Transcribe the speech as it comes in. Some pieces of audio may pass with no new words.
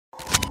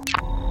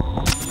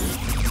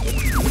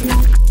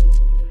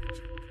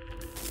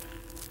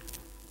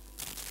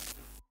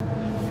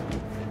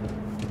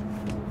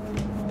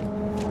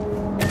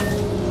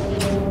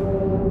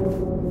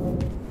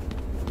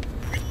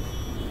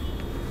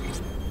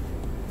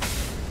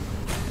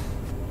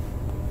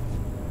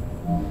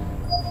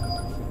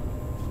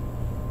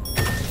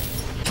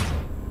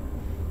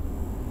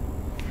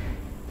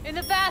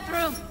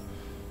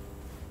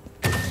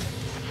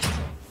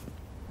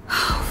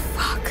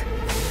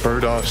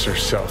third officer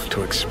self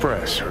to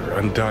express her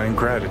undying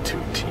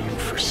gratitude to you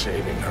for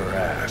saving her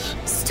ass.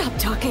 Stop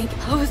talking.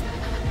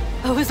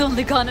 I was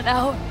only gone an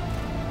hour.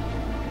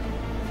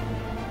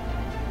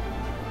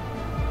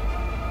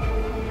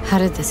 How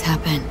did this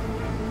happen?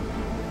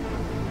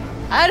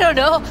 I don't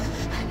know.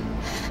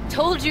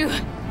 Told you.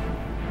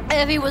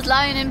 Evie was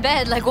lying in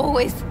bed like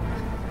always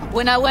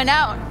when I went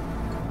out.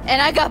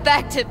 And I got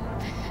back to...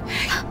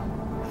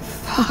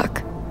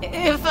 Fuck.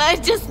 If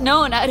I'd just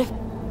known, I'd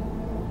have...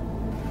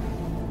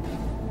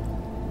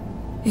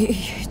 You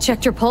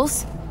checked your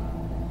pulse?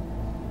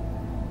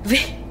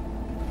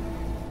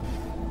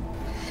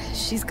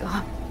 She's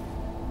gone.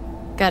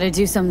 Gotta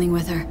do something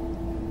with her.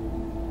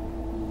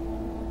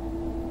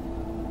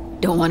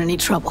 Don't want any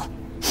trouble.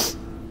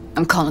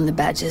 I'm calling the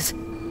badges.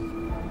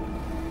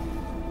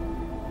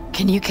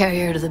 Can you carry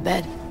her to the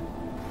bed?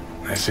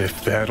 As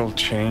if that'll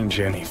change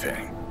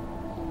anything.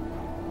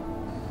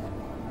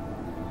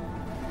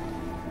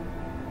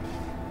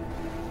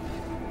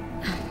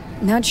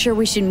 Not sure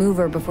we should move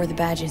her before the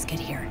badges get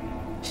here.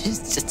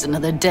 She's just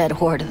another dead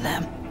whore to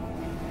them.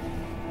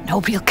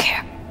 Nobody'll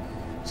care.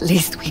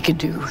 Least we could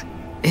do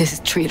is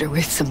treat her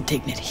with some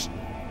dignity.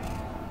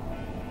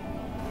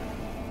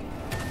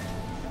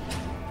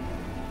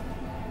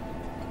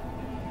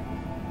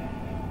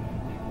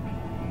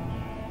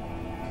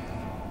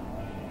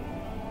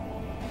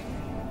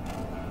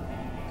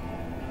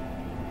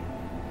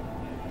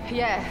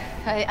 Yeah,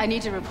 I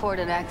need to report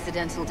an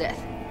accidental death.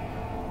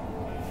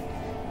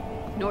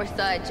 North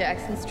side,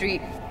 Jackson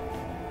Street.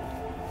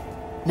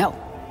 No.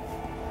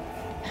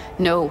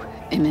 No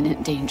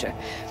imminent danger.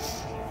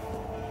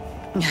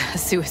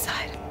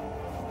 Suicide.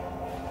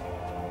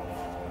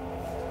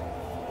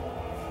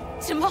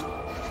 Tomorrow?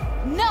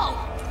 No!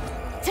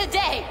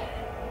 Today!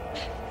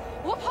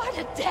 What part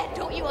of dead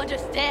don't you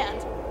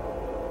understand?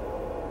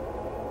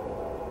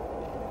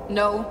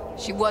 No,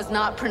 she was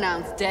not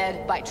pronounced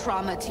dead by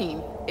trauma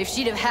team. If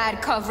she'd have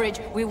had coverage,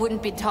 we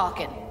wouldn't be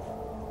talking.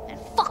 And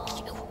fuck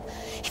you.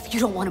 If you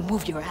don't want to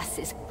move your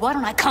asses, why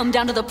don't I come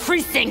down to the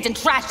precinct and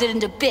trash it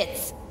into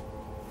bits?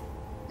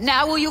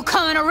 Now will you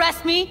come and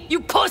arrest me, you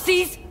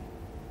pussies?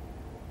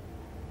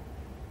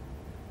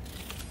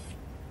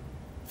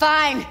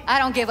 Fine, I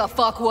don't give a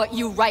fuck what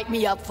you write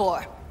me up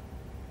for.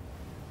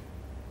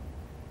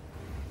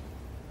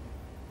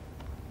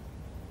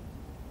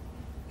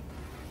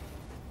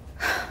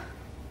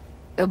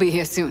 They'll be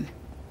here soon.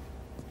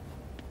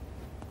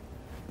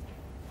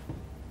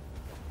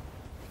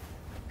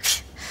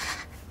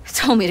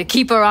 Told me to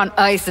keep her on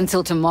ice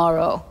until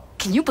tomorrow.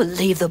 Can you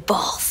believe the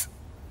balls?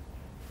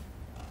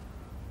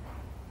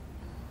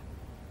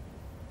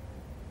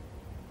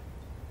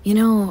 You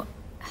know,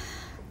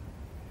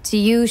 to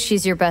you,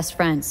 she's your best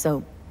friend,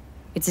 so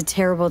it's a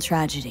terrible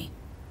tragedy.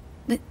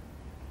 But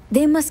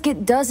they must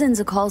get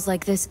dozens of calls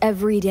like this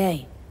every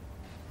day.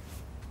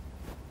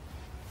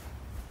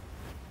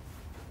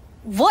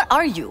 What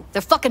are you?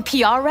 Their fucking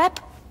PR rep?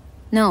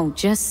 No,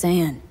 just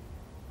saying.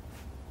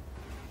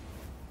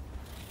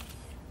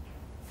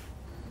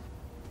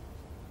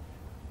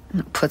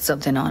 Put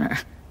something on her.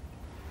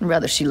 I'd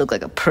rather she look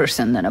like a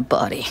person than a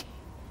body.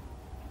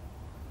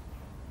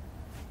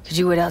 Could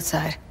you wait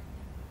outside?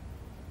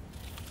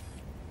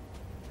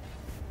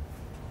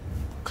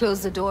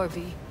 Close the door,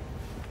 V.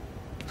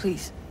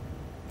 Please.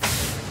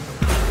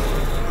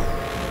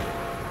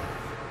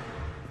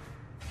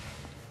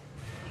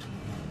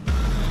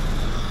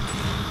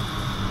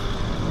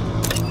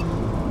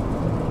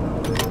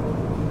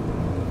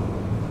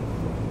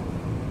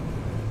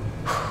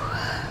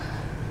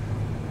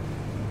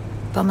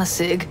 Bum a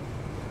cig.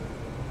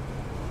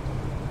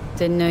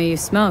 Didn't know you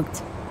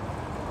smoked.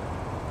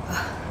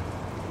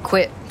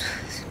 Quit.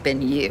 It's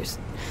been years.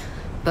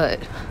 But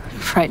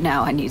right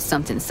now I need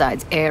something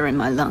besides air in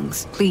my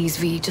lungs. Please,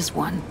 V, just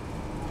one.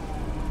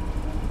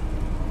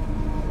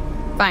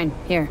 Fine,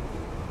 here.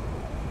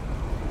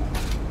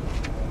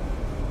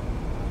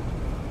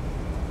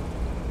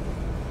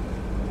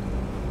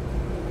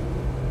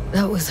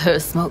 That was her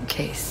smoke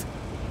case.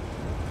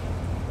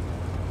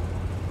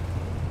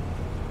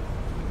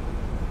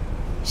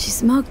 She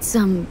smoked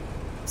some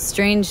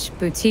strange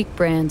boutique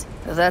brand.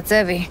 Well, that's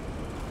Evie.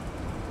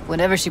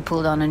 Whenever she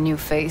pulled on a new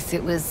face,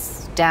 it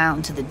was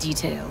down to the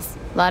details.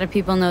 A lot of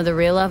people know the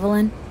real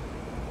Evelyn?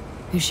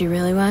 Who she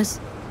really was?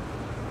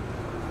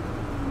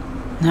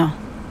 No.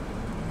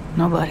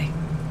 Nobody.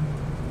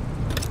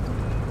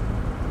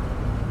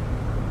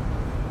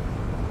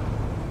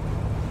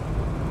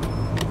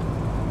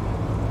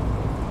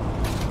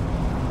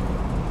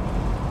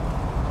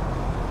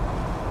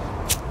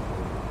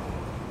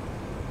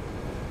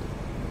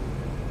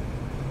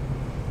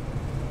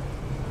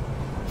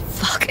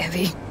 Fuck,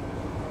 Evie.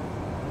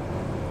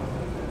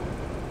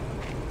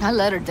 I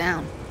let her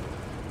down.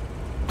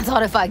 I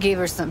thought if I gave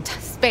her some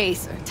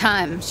space or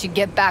time, she'd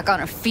get back on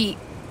her feet.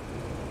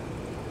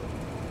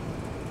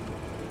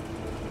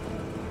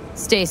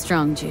 Stay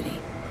strong, Judy.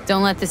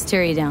 Don't let this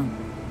tear you down.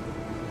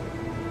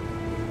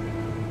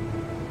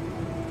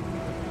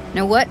 You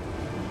know what?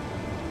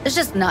 Let's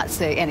just not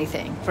say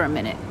anything for a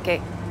minute,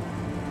 okay?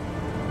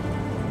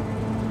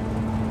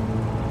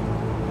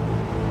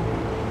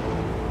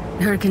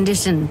 Her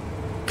condition,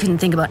 couldn't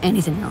think about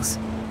anything else.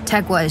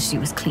 Tech-wise, she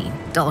was clean.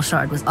 Doll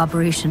Shard was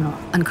operational,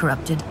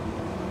 uncorrupted.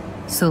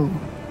 So,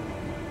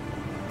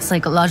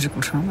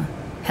 psychological trauma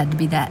had to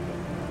be that.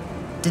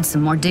 Did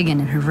some more digging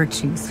in her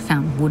virtues,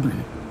 found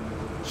Woodman.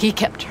 He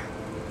kept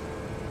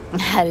her.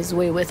 Had his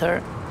way with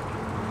her.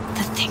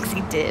 The things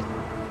he did.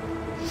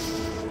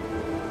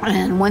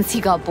 And once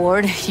he got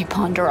bored, he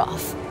pawned her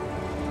off.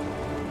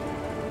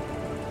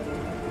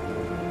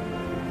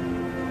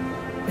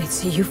 Wait,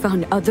 so you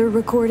found other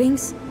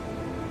recordings?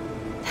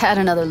 Had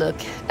another look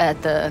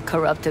at the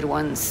corrupted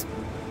ones.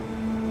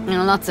 You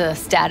know, lots of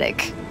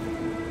static.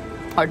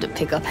 Hard to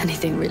pick up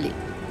anything, really.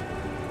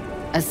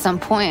 At some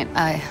point,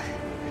 I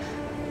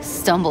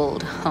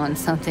stumbled on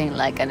something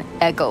like an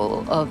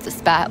echo of the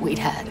spat we'd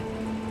had.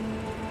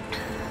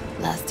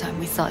 Last time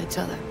we saw each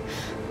other.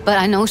 But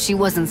I know she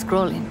wasn't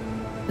scrolling.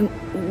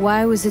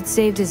 Why was it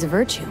saved as a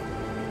virtue?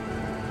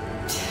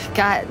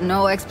 Got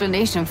no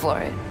explanation for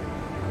it.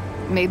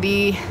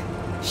 Maybe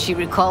she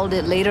recalled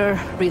it later,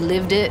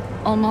 relived it,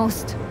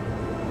 almost.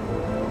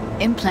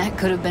 Implant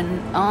could have been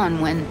on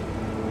when,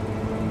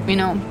 you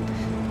know,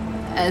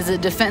 as a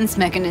defense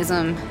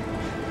mechanism,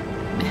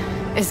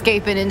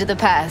 escaping into the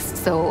past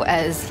so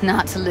as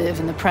not to live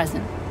in the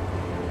present.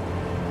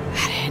 I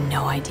had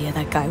no idea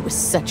that guy was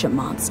such a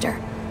monster.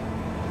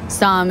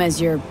 Saw him as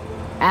your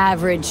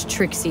average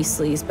tricksy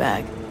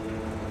sleazebag.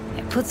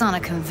 It puts on a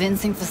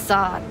convincing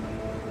facade.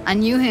 I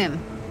knew him,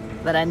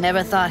 but I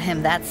never thought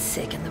him that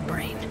sick in the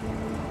brain.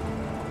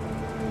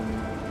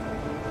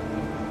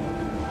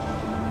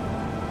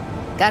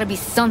 Gotta be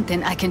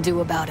something I can do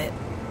about it.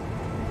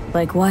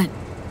 Like what?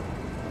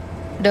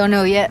 Don't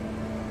know yet.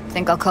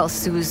 Think I'll call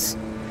Suze.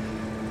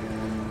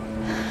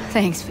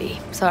 Thanks, V.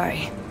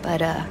 Sorry,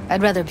 but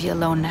I'd rather be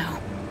alone now.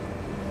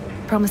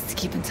 Promise to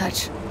keep in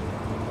touch.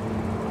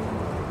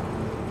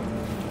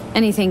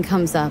 Anything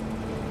comes up,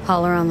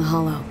 holler on the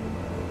hollow.